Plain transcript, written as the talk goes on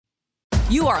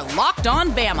You are Locked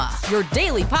On Bama, your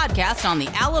daily podcast on the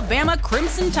Alabama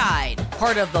Crimson Tide.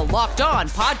 Part of the Locked On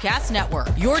Podcast Network,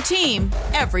 your team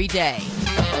every day.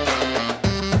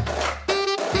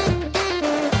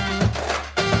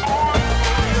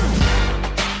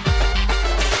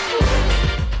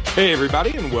 Hey,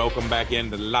 everybody, and welcome back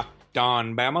into Locked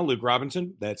On Bama. Luke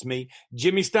Robinson, that's me.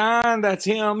 Jimmy Stein, that's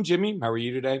him. Jimmy, how are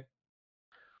you today?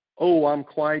 Oh, I'm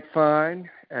quite fine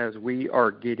as we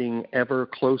are getting ever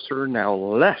closer, now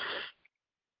less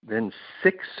than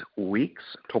 6 weeks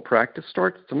till practice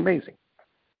starts. It's amazing.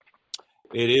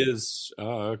 It is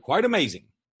quite amazing.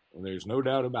 There's no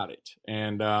doubt about it.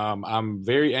 And I'm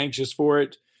very anxious for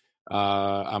it.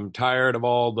 I'm tired of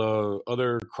all the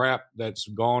other crap that's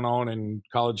gone on in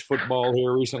college football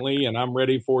here recently, and I'm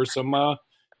ready for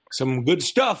some good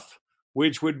stuff,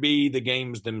 which would be the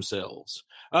games themselves.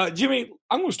 Jimmy,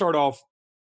 I'm going to start off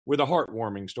with a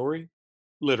heartwarming story,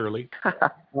 literally.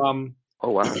 Oh,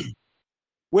 wow.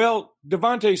 Well,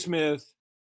 DeVonta Smith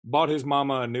bought his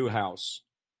mama a new house.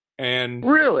 And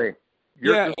really?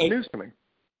 Yeah, it's news to me.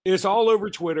 It's all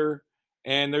over Twitter,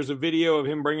 and there's a video of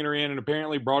him bringing her in and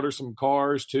apparently brought her some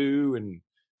cars too. And,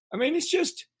 I mean, it's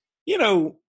just,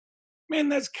 man,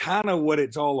 that's kind of what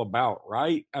it's all about,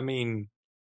 right? I mean,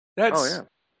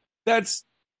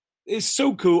 it's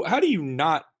so cool. How do you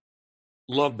not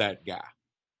love that guy?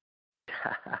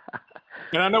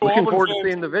 And I know looking forward to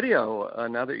seeing the video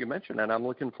now that you mentioned it. I'm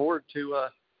looking forward to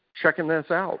checking this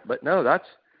out. But no, that's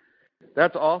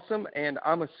awesome. And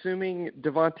I'm assuming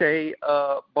DeVonta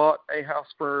bought a house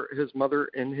for his mother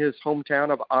in his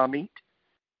hometown of Amite.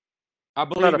 I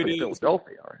believe it is.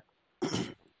 Philadelphia,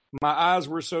 right? My eyes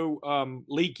were so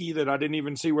leaky that I didn't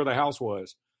even see where the house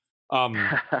was.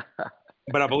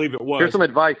 But I believe it was. Here's some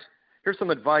advice. Here's some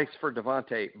advice for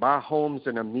DeVonta. Buy homes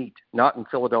in Amite, not in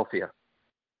Philadelphia.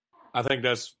 I think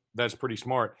that's pretty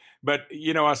smart. But,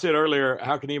 I said earlier,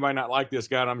 how can anybody not like this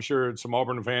guy? And I'm sure some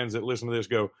Auburn fans that listen to this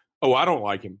go, oh, I don't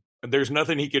like him. There's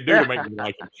nothing he could do to make me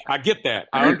like him. I get that.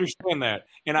 I understand that.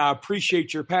 And I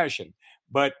appreciate your passion.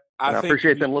 But I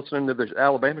appreciate them listening to the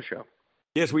Alabama show.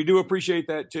 Yes, we do appreciate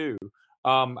that too.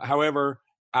 However,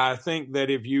 I think that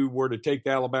if you were to take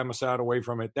the Alabama side away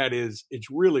from it, it's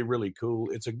really, really cool.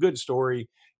 It's a good story.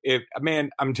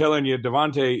 I'm telling you,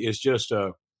 DeVonta is just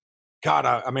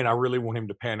I really want him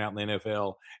to pan out in the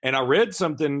NFL. And I read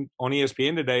something on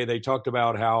ESPN today. They talked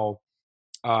about how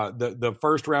the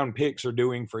first round picks are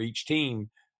doing for each team.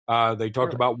 They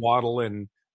talked about Waddle, and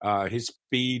his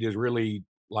speed is really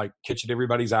like catching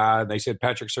everybody's eye. They said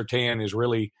Patrick Surtain is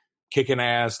really kicking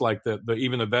ass. Like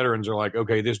even the veterans are like,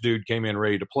 okay, this dude came in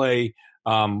ready to play.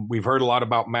 We've heard a lot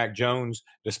about Mac Jones,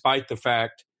 despite the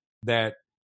fact that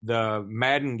the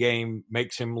Madden game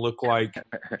makes him look like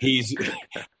he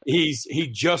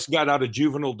just got out of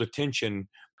juvenile detention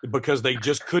because they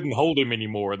just couldn't hold him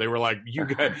anymore. They were like,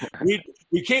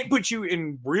 we can't put you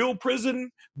in real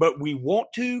prison, but we want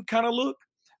to kind of look.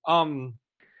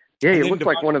 He looks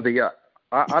like one of the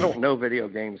I don't know video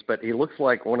games, but he looks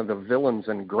like one of the villains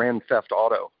in Grand Theft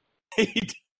Auto.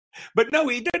 But no,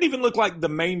 he doesn't even look like the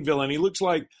main villain. He looks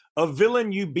like a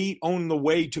villain you beat on the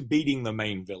way to beating the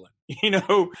main villain.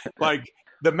 Like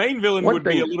the main villain would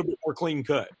be a little bit more clean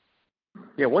cut.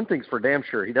 Yeah, one thing's for damn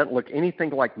sure. He doesn't look anything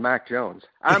like Mac Jones.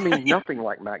 I mean, nothing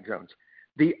like Mac Jones.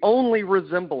 The only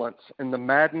resemblance in the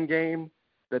Madden game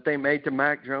that they made to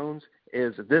Mac Jones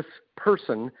is this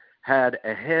person had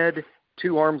a head,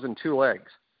 2 arms, and 2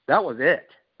 legs. That was it.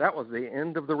 That was the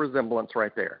end of the resemblance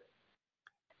right there.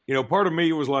 Part of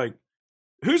me was like,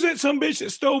 who's that sumbitch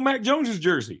that stole Mac Jones's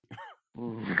jersey?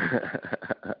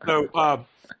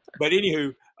 But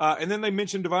anywho, and then they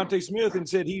mentioned DeVonta Smith and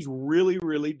said he's really,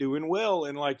 really doing well.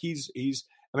 And like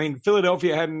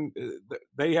Philadelphia haven't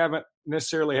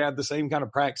necessarily had the same kind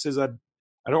of practices. I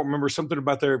don't remember something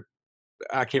about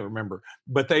I can't remember,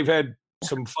 but they've had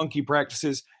some funky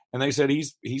practices. And they said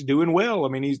he's doing well. I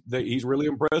mean, he's really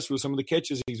impressed with some of the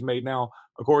catches he's made. Now,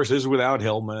 of course, this is without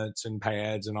helmets and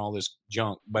pads and all this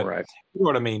junk. But right. You know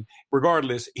what I mean?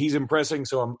 Regardless, he's impressing.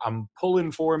 So I'm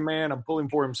pulling for him, man. I'm pulling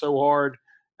for him so hard.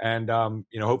 And,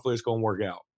 hopefully it's going to work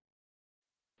out.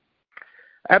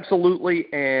 Absolutely.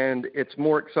 And it's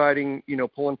more exciting,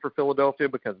 pulling for Philadelphia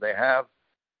because they have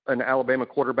an Alabama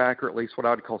quarterback, or at least what I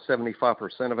would call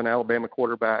 75% of an Alabama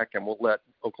quarterback, and we'll let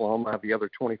Oklahoma have the other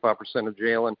 25% of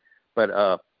Jalen.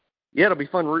 But it'll be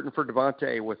fun rooting for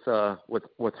DeVonta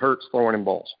with Hurts throwing him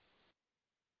balls.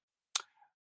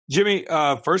 Jimmy,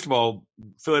 first of all,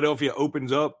 Philadelphia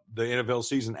opens up the NFL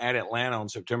season at Atlanta on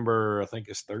September, I think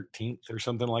it's 13th or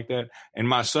something like that. And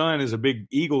my son is a big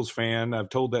Eagles fan. I've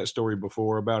told that story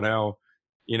before about how,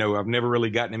 you know, I've never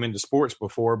really gotten him into sports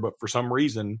before, but for some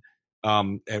reason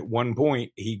at one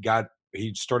point he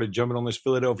started jumping on this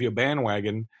Philadelphia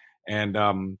bandwagon.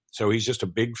 And so he's just a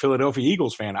big Philadelphia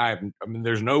Eagles fan. I mean,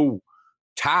 there's no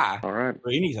tie or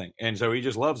anything. And so he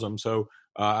just loves them. So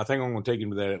I think I'm going to take him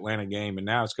to that Atlanta game. And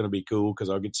now it's going to be cool because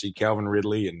I'll get to see Calvin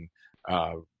Ridley and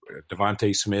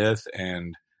Devontae Smith.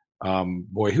 And,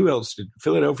 who else? Did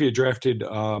Philadelphia drafted?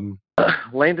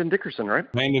 Landon Dickerson, right?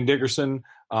 Landon Dickerson.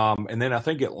 And then I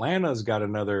think Atlanta's got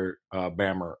another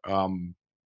Bammer.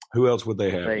 Who else would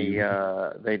they have?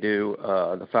 They do.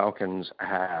 The Falcons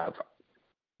have –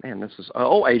 man, this is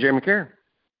A.J. McCarron.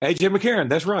 A.J. McCarron,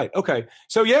 that's right. Okay.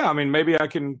 So, yeah, I mean, maybe I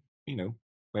can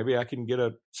get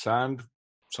a signed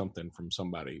something from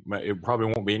somebody. It probably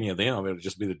won't be any of them. It'll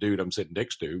just be the dude I'm sitting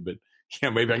next to. But,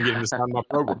 maybe I can get him to sign my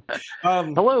program.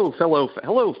 Hello,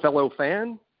 fellow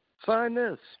fan. Sign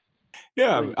this.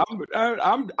 Yeah,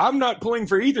 I'm not pulling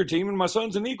for either team, and my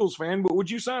son's an Eagles fan, but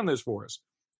would you sign this for us?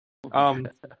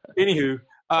 Anywho,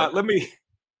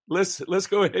 Let's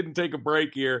go ahead and take a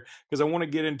break here because I want to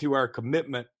get into our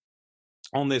commitment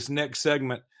on this next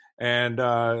segment and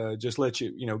just let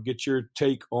you get your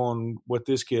take on what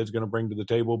this kid's going to bring to the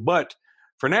table. But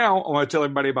for now, I want to tell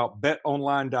everybody about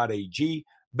betonline.ag.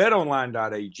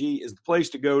 Betonline.ag is the place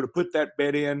to go to put that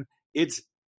bet in. It's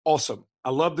awesome. I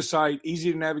love the site.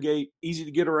 Easy to navigate, easy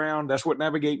to get around. That's what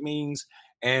navigate means.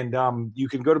 And you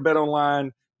can go to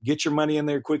BetOnline. Get your money in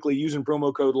there quickly using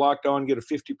promo code Locked On. Get a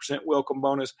 50% welcome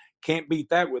bonus. Can't beat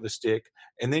that with a stick.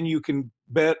 And then you can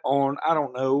bet on, I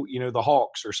don't know, the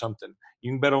Hawks or something.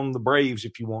 You can bet on the Braves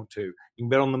if you want to. You can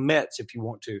bet on the Mets if you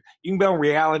want to. You can bet on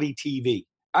reality TV.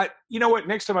 You know what?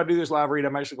 Next time I do this live read,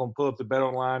 I'm actually going to pull up the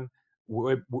BetOnline.ag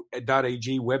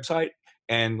website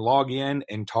and log in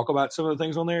and talk about some of the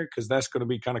things on there because that's going to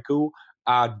be kind of cool.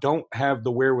 I don't have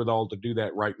the wherewithal to do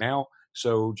that right now.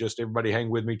 So just everybody hang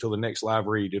with me till the next live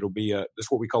read. It'll be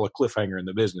that's what we call a cliffhanger in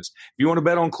the business. If you want to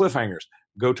bet on cliffhangers,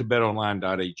 go to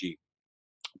betonline.ag.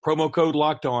 Promo code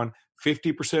Locked On,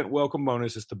 50% welcome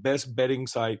bonus. It's the best betting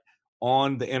site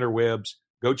on the interwebs.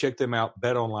 Go check them out,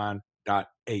 betonline.ag.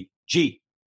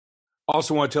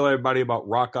 Also want to tell everybody about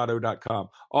rockauto.com.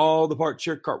 All the parts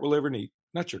your cart will ever need.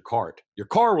 Not your cart. Your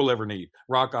car will ever need.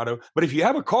 Rock Auto. But if you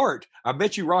have a cart, I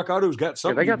bet you Rock Auto's got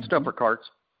something. Yeah, they got stuff for carts.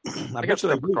 I bet you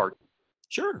they do.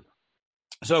 Sure.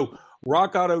 So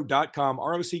rockauto.com,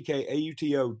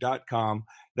 ROCKAUTO.com.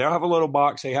 They'll have a little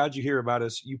box. Hey, how'd you hear about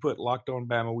us? You put Locked On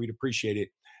Bama. We'd appreciate it.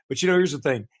 But here's the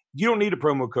thing. You don't need a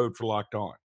promo code for Locked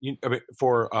On.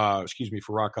 For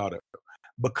Rock Auto.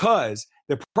 Because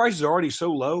the prices are already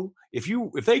so low. If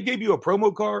they gave you a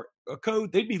promo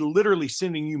code, they'd be literally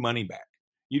sending you money back.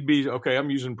 You'd be, okay, I'm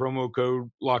using promo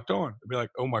code Locked On. It'd be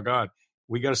like, oh my God,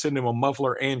 we got to send them a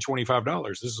muffler and $25.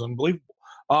 This is unbelievable.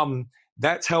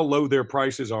 That's how low their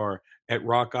prices are at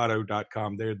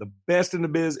rockauto.com. They're the best in the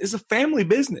biz. It's a family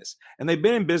business, and they've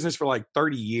been in business for like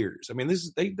 30 years. I mean,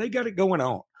 they got it going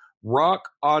on.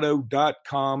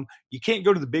 rockauto.com. You can't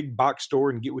go to the big box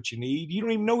store and get what you need. You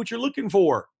don't even know what you're looking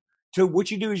for. So what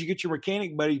you do is you get your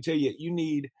mechanic buddy to tell you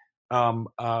need a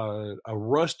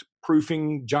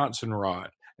rust-proofing Johnson rod.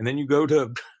 And then you go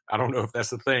to, I don't know if that's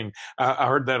the thing. I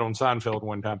heard that on Seinfeld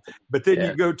one time. But then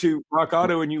you go to Rock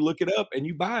Auto and you look it up and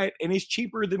you buy it, and it's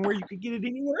cheaper than where you could get it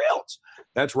anywhere else.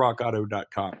 That's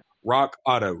rockauto.com.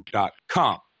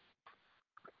 rockauto.com.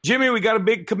 Jimmy, we got a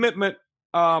big commitment.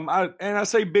 I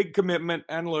say big commitment.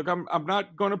 And look, I'm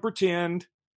not going to pretend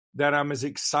that I'm as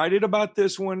excited about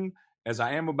this one as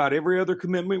I am about every other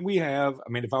commitment we have.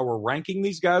 I mean, if I were ranking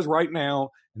these guys right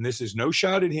now, and this is no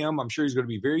shot at him, I'm sure he's going to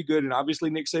be very good. And obviously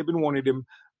Nick Saban wanted him.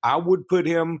 I would put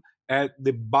him at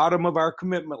the bottom of our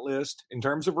commitment list in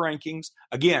terms of rankings.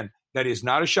 Again, that is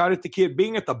not a shot at the kid.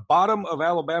 Being at the bottom of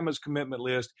Alabama's commitment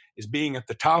list is being at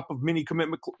the top of many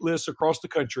commitment lists across the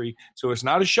country. So it's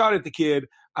not a shot at the kid.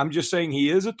 I'm just saying he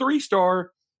is a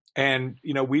 3-star. And,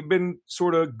 we've been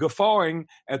sort of guffawing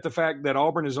at the fact that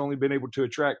Auburn has only been able to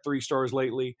attract 3 stars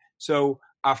lately. So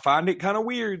I find it kind of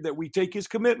weird that we take his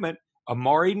commitment,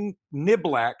 Amari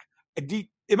Niblack.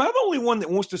 Am I the only one that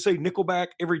wants to say Nickelback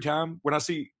every time when I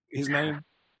see his name?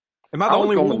 Am I the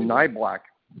only one? With Niblack.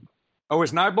 Oh,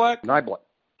 it's Niblack? Niblack.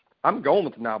 I'm going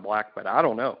with Niblack, but I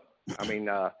don't know. I mean,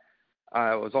 I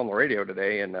was on the radio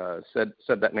today and said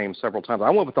that name several times. I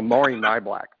went with Amari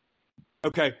Niblack.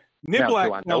 Okay.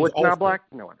 Niblack. No, it's Niblack.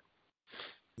 No.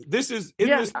 This is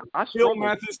Phil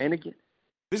Mathis. And again,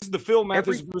 this is the Phil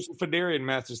Mathis versus Fedarian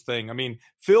Mathis thing. I mean,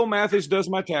 Phil Mathis does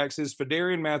my taxes.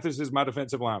 Fedarian Mathis is my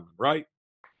defensive lineman, right?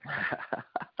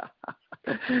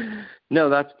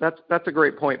 No, that's a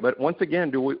great point. But once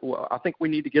again, I think we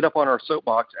need to get up on our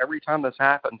soapbox every time this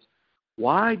happens.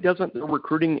 Why doesn't the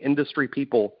recruiting industry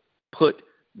people put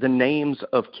the names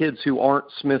of kids who aren't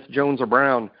Smith, Jones, or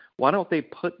Brown, why don't they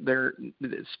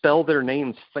spell their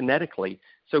names phonetically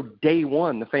so day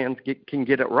one the fans can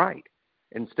get it right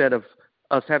instead of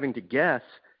us having to guess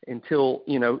until,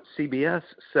 CBS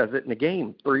says it in a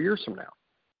game 3 years from now.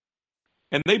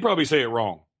 And they probably say it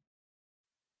wrong.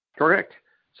 Correct.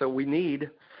 So we need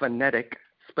phonetic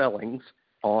spellings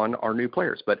on our new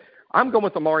players. But I'm going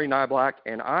with Amari Niblack,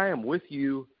 and I am with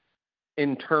you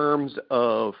in terms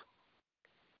of,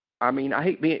 I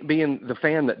hate being the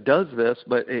fan that does this,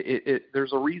 but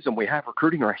there's a reason we have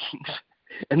recruiting rankings,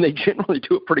 and they generally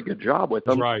do a pretty good job with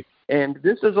them. That's right. And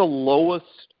this will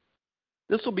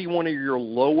be one of your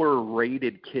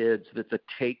lower-rated kids that's a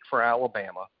take for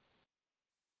Alabama.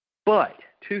 But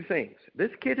two things.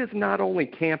 This kid has not only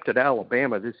camped at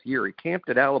Alabama this year. He camped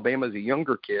at Alabama as a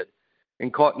younger kid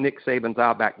and caught Nick Saban's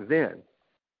eye back then.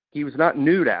 He was not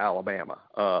new to Alabama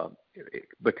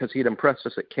because he'd impressed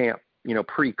us at camp,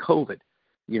 pre-COVID.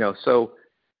 So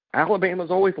Alabama's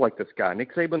always liked this guy.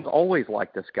 Nick Saban's always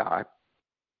liked this guy.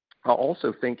 I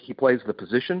also think he plays the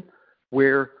position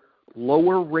where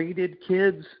lower-rated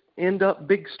kids end up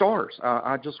big stars.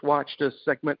 I just watched a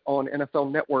segment on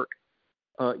NFL Network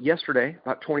yesterday,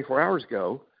 about 24 hours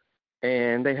ago,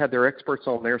 and they had their experts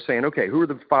on there saying, okay, who are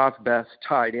the 5 best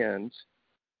tight ends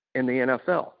in the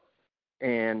NFL?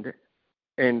 And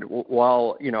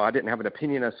while, I didn't have an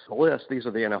opinion as to the list, these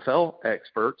are the NFL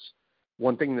experts.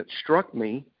 One thing that struck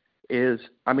me is,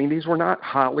 these were not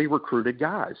highly recruited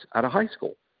guys out of high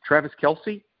school. Travis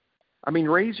Kelce,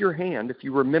 raise your hand if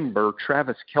you remember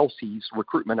Travis Kelce's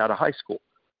recruitment out of high school.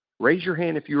 Raise your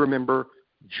hand if you remember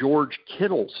George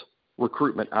Kittle's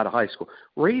recruitment out of high school.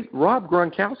 Rob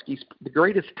Gronkowski's the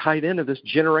greatest tight end of this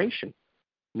generation.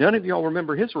 None of y'all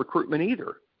remember his recruitment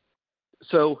either.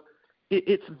 So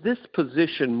it's this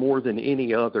position more than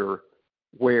any other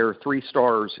where 3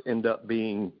 stars end up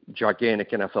being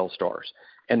gigantic NFL stars.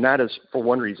 And that is for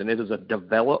one reason. It is a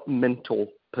developmental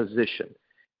position.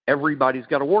 Everybody's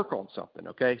got to work on something,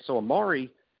 okay? So Amari,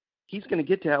 he's going to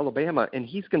get to Alabama, and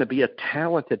he's going to be a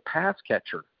talented pass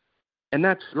catcher. And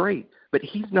that's great. But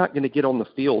he's not going to get on the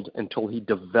field until he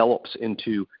develops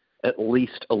into at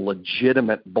least a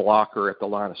legitimate blocker at the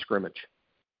line of scrimmage.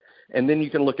 And then you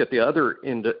can look at the other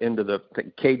end of the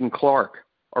Caden Clark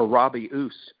or Robbie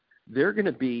Ouse. They're going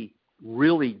to be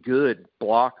really good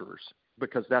blockers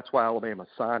because that's why Alabama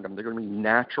signed them. They're going to be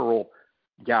natural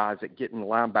guys at getting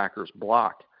linebackers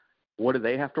blocked. What do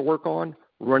they have to work on?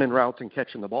 Running routes and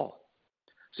catching the ball.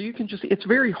 So you can it's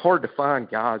very hard to find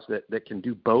guys that can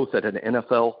do both at an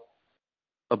NFL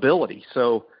ability.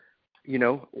 So,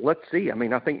 let's see.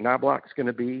 I think Niblack's going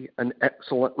to be an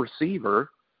excellent receiver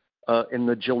in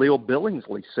the Jaleel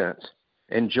Billingsley sense.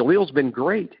 And Jaleel's been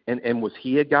great. And was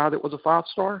he a guy that was a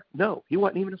 5-star? No, he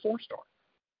wasn't even a 4-star.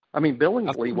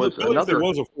 Billingsley was another. He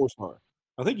was a 4-star.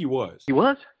 I think he was. He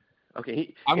was?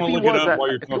 Okay. I'm going to look it up while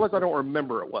you're talking. If he was, I don't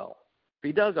remember it well. If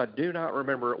he does, I do not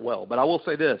remember it well. But I will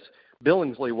say this.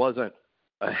 Billingsley wasn't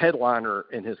a headliner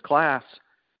in his class,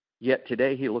 yet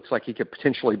today he looks like he could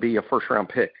potentially be a first-round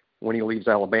pick when he leaves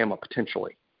Alabama,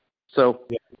 potentially. So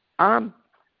yeah. I'm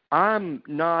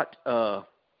not going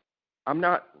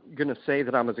to say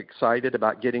that I'm as excited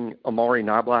about getting Amari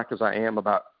Niblack as I am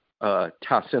about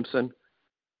Ty Simpson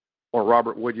or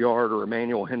Robert Woodyard or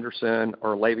Emmanuel Henderson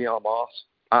or Le'Veon Moss.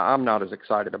 I'm not as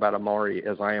excited about Amari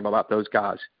as I am about those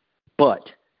guys. But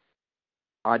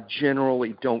I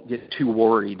generally don't get too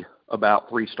worried about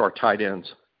 3-star tight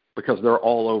ends because they're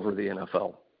all over the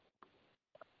NFL.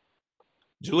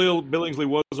 Jaleel Billingsley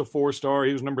was a 4-star.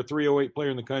 He was number 308 player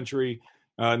in the country,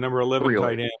 number 11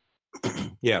 tight end.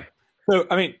 Yeah. So,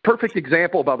 perfect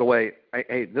example, by the way.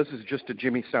 Hey, this is just a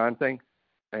Jimmy Stein thing,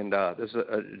 and this is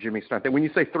a Jimmy Stein thing. When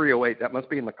you say 308, that must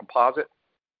be in the composite.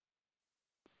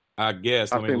 I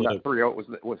guess. I think that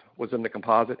 308 was in the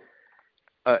composite.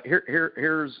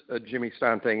 Here's a Jimmy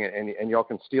Stein thing, and y'all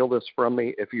can steal this from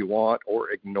me if you want or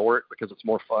ignore it because it's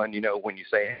more fun, when you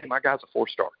say, hey, my guy's a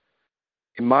 4-star.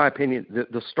 In my opinion,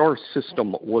 the star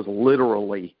system was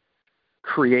literally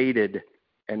created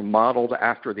and modeled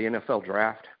after the NFL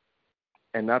draft,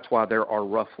 and that's why there are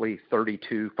roughly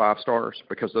 32 5-stars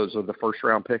because those are the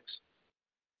first-round picks.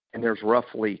 And there's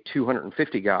roughly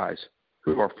 250 guys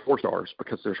who are 4-stars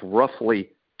because there's roughly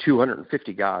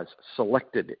 250 guys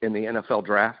selected in the NFL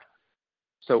draft.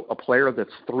 So a player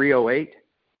that's 308,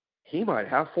 he might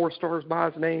have 4 stars by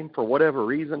his name for whatever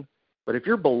reason. But if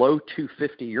you're below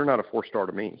 250, you're not a 4-star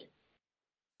to me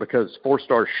because 4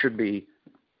 stars should be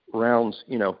rounds,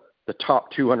 the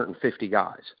top 250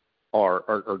 guys are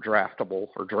draftable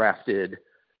or drafted,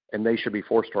 and they should be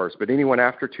 4 stars. But anyone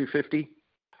after 250,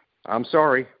 I'm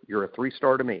sorry, you're a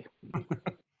 3-star to me.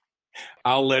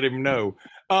 I'll let him know.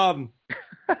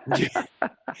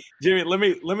 Jimmy, let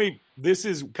me. This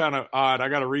is kind of odd. I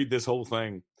got to read this whole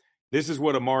thing. This is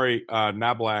what Amari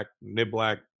Niblack,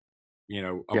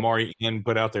 Amari N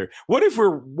put out there. What if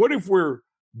we're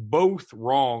both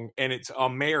wrong and it's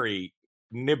Amari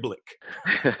Niblick?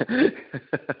 But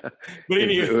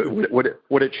anyway,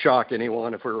 would it shock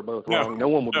anyone if we were both wrong? No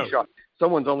one would be shocked.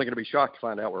 Someone's only going to be shocked to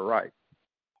find out we're right.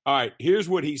 All right, here's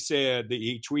what he said. That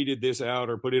he tweeted this out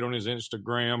or put it on his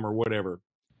Instagram or whatever.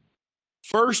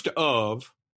 First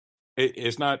of,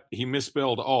 it's not, he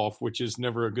misspelled off, which is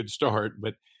never a good start,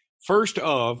 but first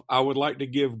of, I would like to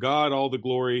give God all the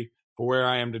glory for where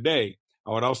I am today. I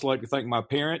would also like to thank my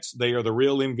parents. They are the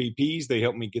real MVPs. They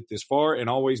helped me get this far and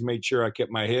always made sure I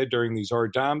kept my head during these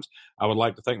hard times. I would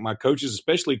like to thank my coaches,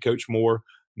 especially Coach Moore,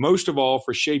 most of all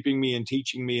for shaping me and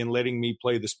teaching me and letting me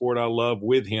play the sport I love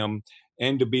with him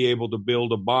and to be able to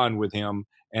build a bond with him.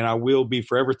 And I will be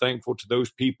forever thankful to those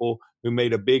people who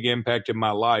made a big impact in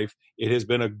my life. It has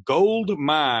been a gold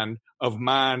mine of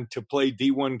mine to play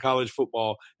D1 college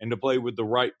football and to play with the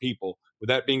right people. With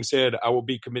that being said, I will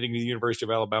be committing to the University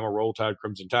of Alabama. Roll Tide,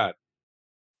 Crimson Tide.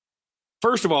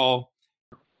 First of all,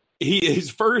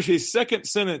 his second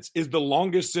sentence is the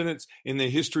longest sentence in the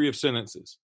history of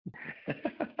sentences.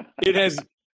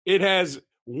 It has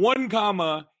 1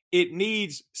 comma. It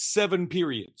needs 7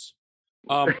 periods.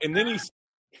 And then he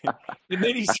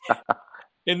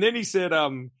said,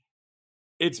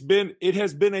 it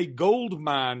has been a gold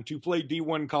mine to play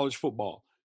D1 college football.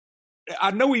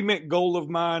 I know he meant goal of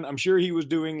mine. I'm sure he was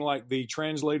doing like the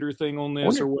translator thing on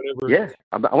this or whatever. Yeah.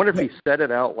 I wonder if he said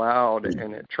it out loud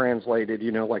and it translated,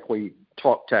 like we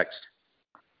talk text.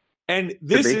 And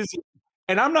this is,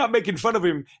 and I'm not making fun of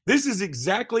him. This is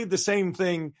exactly the same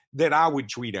thing that I would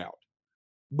tweet out.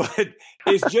 But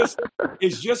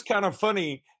it's just kind of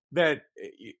funny that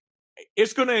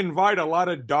it's going to invite a lot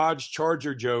of Dodge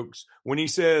Charger jokes when he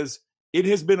says it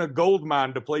has been a gold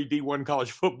mine to play D1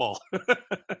 college football.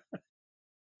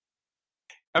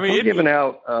 I mean,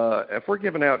 if we're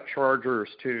giving out Chargers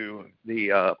to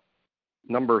the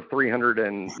number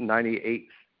 398th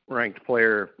ranked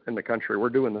player in the country, we're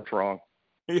doing this wrong.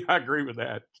 Yeah, I agree with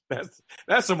that. That's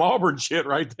some Auburn shit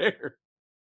right there.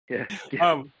 Yeah.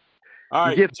 All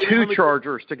right, you give Jimmy, 2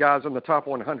 Chargers to guys in the top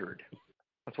 100.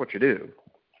 That's what you do.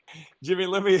 Jimmy,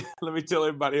 let me tell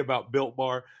everybody about Built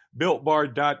Bar.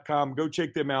 BuiltBar.com. Go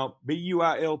check them out.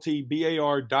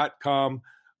 BuiltBar.com.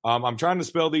 I'm trying to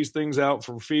spell these things out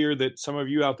for fear that some of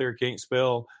you out there can't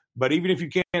spell. But even if you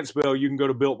can't spell, you can go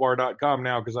to BuiltBar.com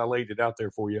now because I laid it out there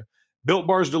for you. Built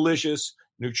Bar is delicious,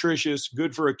 nutritious,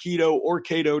 good for a keto or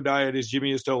keto diet, as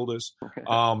Jimmy has told us.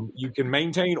 You can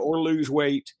maintain or lose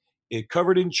weight. It's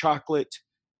covered in chocolate.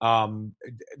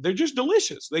 They're just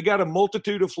delicious. They got a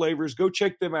multitude of flavors. Go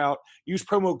check them out. Use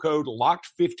promo code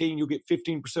LOCKED15. You'll get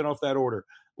 15% off that order.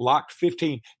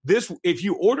 LOCKED15. If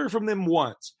you order from them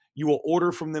once, you will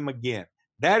order from them again.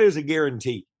 That is a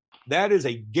guarantee. That is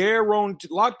a guarantee.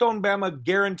 Locked on Bama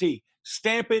guarantee.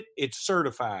 Stamp it. It's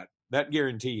certified. That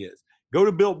guarantee is. Go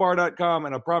to BuiltBar.com,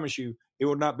 and I promise you, it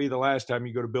will not be the last time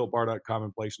you go to BuiltBar.com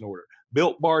and place an order.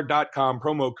 BuiltBar.com,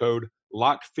 promo code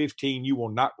LOCKED15. You will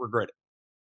not regret it.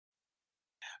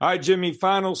 All right, Jimmy,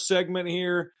 final segment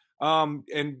here.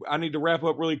 And I need to wrap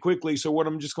up really quickly. So what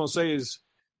I'm just going to say is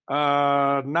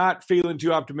not feeling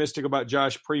too optimistic about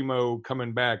Josh Primo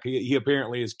coming back. He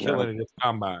apparently is killing it at the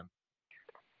combine.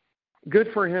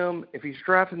 Good for him. If he's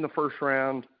drafted in the first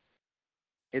round,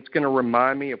 it's going to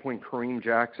remind me of when Kareem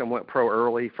Jackson went pro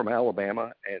early from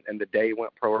Alabama, and the day he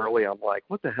went pro early, I'm like,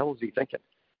 what the hell is he thinking?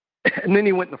 And then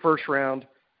he went in the first round,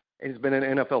 and he's been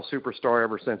an NFL superstar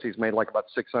ever since. He's made like about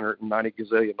 $690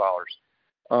 gazillion.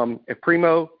 If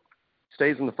Primo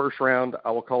stays in the first round,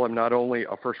 I will call him not only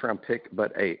a first-round pick,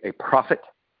 but a prophet,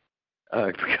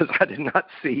 because I did not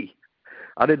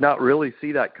really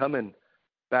see that coming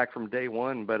back from day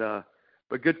one. But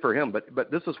good for him. But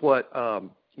this is what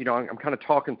I'm kind of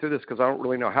talking through this because I don't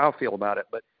really know how I feel about it.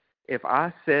 But if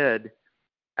I said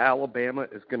Alabama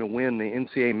is going to win the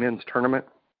NCAA men's tournament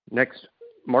next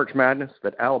March Madness,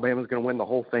 that Alabama is going to win the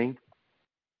whole thing,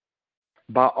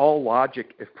 by all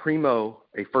logic, if Primo,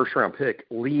 a first-round pick,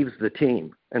 leaves the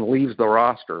team and leaves the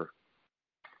roster,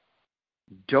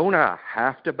 don't I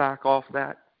have to back off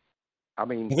that? I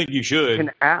mean, I think you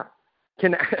should.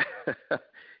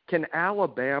 Can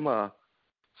Alabama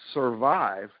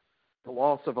survive the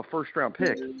loss of a first-round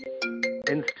pick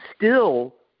and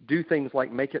still do things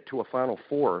like make it to a Final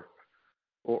Four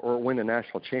or win a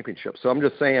national championship? So I'm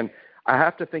just saying I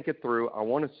have to think it through. I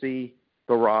want to see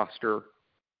the roster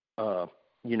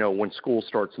when school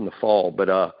starts in the fall.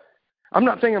 But I'm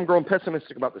not saying I'm growing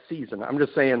pessimistic about the season. I'm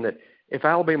just saying that if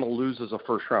Alabama loses a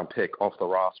first-round pick off the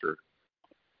roster,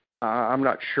 I'm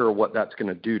not sure what that's going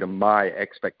to do to my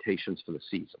expectations for the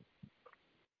season.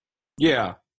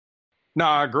 Yeah. No,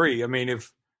 I agree. I mean,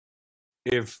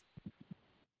 if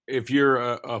you're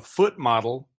a foot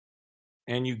model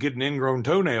and you get an ingrown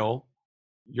toenail,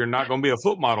 you're not going to be a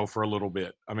foot model for a little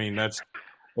bit. I mean, that's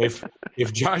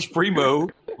if Josh Primo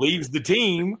leaves the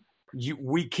team,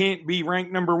 we can't be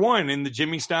ranked number 1 in the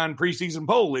Jimmy Stein preseason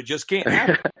poll. It just can't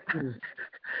happen.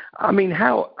 I mean,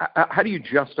 how do you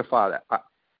justify that?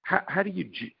 How do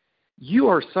you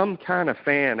are some kind of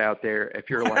fan out there if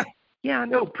you're like, yeah, I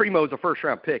know Primo's a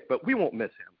first-round pick, but we won't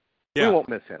miss him. Yeah. We won't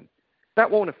miss him. That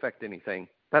won't affect anything.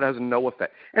 That has no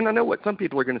effect. And I know what some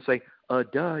people are going to say,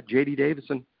 duh, J.D.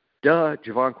 Davison, duh,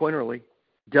 Javon Quinterly,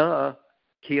 duh,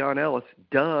 Keon Ellis,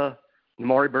 duh,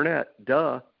 Maury Burnett,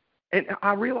 duh. And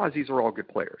I realize these are all good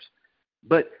players.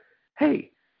 But,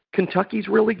 hey, Kentucky's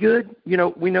really good. You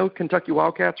know, we know Kentucky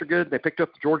Wildcats are good. They picked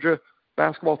up the Georgia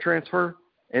basketball transfer,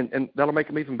 and that'll make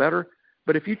them even better.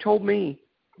 But if you told me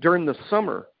during the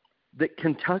summer that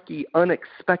Kentucky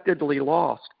unexpectedly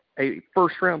lost a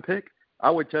first-round pick, I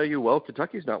would tell you, well,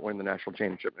 Kentucky's not winning the national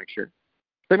championship next year.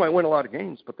 They might win a lot of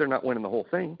games, but they're not winning the whole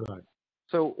thing. Right.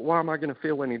 So why am I going to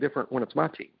feel any different when it's my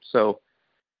team? So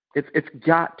it's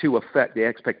got to affect the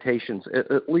expectations,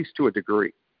 at least to a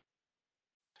degree.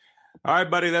 All right,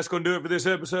 buddy, that's going to do it for this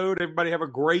episode. Everybody have a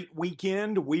great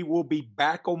weekend. We will be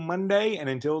back on Monday, and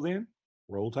until then,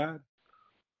 roll Tide.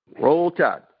 Roll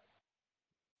Tide.